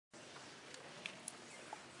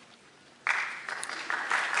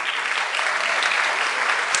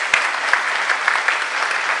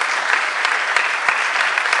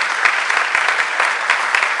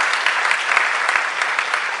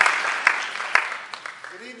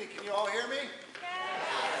Good evening. Can you all hear me?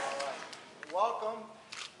 Yes. All right. Welcome.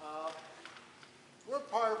 We're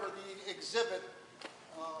part of the exhibit,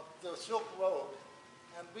 the Silk Road,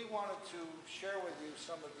 and we wanted to share with you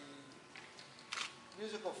some of the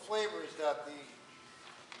musical flavors that the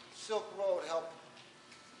Silk Road helped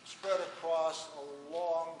spread across a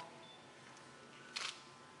long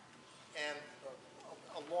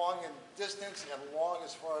in distance and long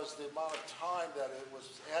as far as the amount of time that it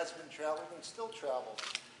has been traveled and still travels.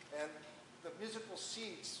 And the musical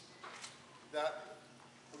seeds that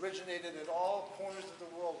originated in all corners of the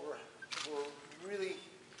world were really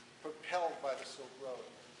propelled by the Silk Road.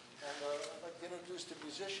 And I'd like to introduce the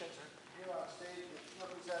musicians here on stage, which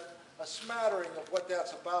represent a smattering of what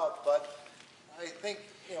that's about. But I think,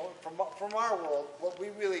 you know, from our world, what we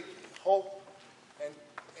really hope and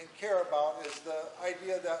care about is the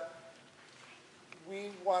idea that we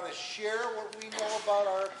want to share what we know about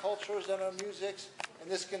our cultures and our musics in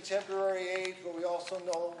this contemporary age, but we also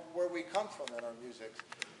know where we come from in our music.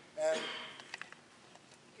 And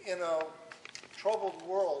in a troubled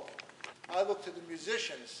world, I look to the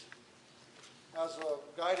musicians as a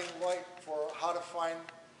guiding light for how to find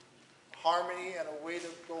harmony and a way to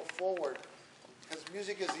go forward. Because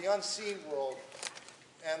music is the unseen world,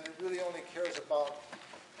 and it really only cares about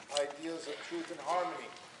ideas of truth and harmony.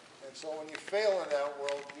 And so when you fail in that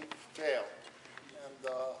world, you fail.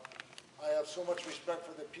 And I have so much respect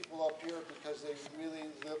for the people up here because they really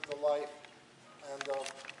live the life. And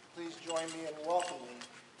please join me in welcoming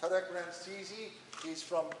Tarek Ransizi. He's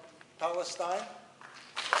from Palestine.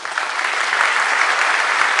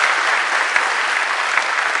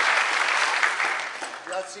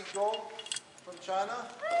 Yatsi Gold from China.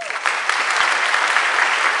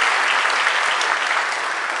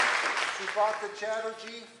 Subhata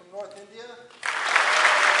Chatterjee from North India.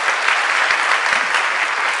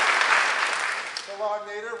 Salar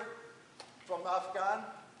Nader from Afghan.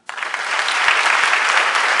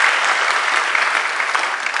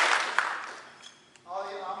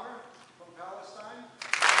 Ali Amr from Palestine.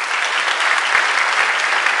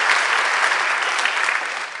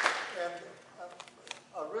 And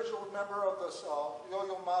original member of the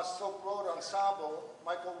Yo-Yo Ma Silk Road Ensemble,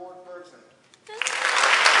 Michael Ward Bergson.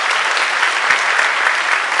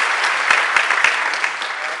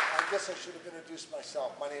 I guess I should have introduced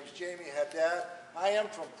myself. My name is Jamie Haddad. I am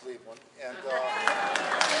from Cleveland. And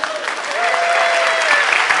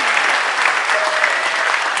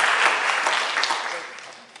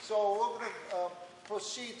so we're going to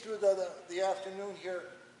proceed through the afternoon here.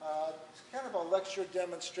 It's kind of a lecture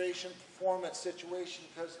demonstration performance situation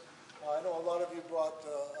because I know a lot of you brought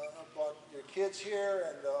your kids here,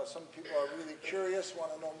 and some people are really curious,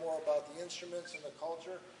 want to know more about the instruments and the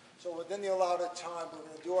culture. So within the allotted time, we're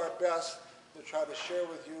going to do our best to try to share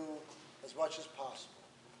with you as much as possible.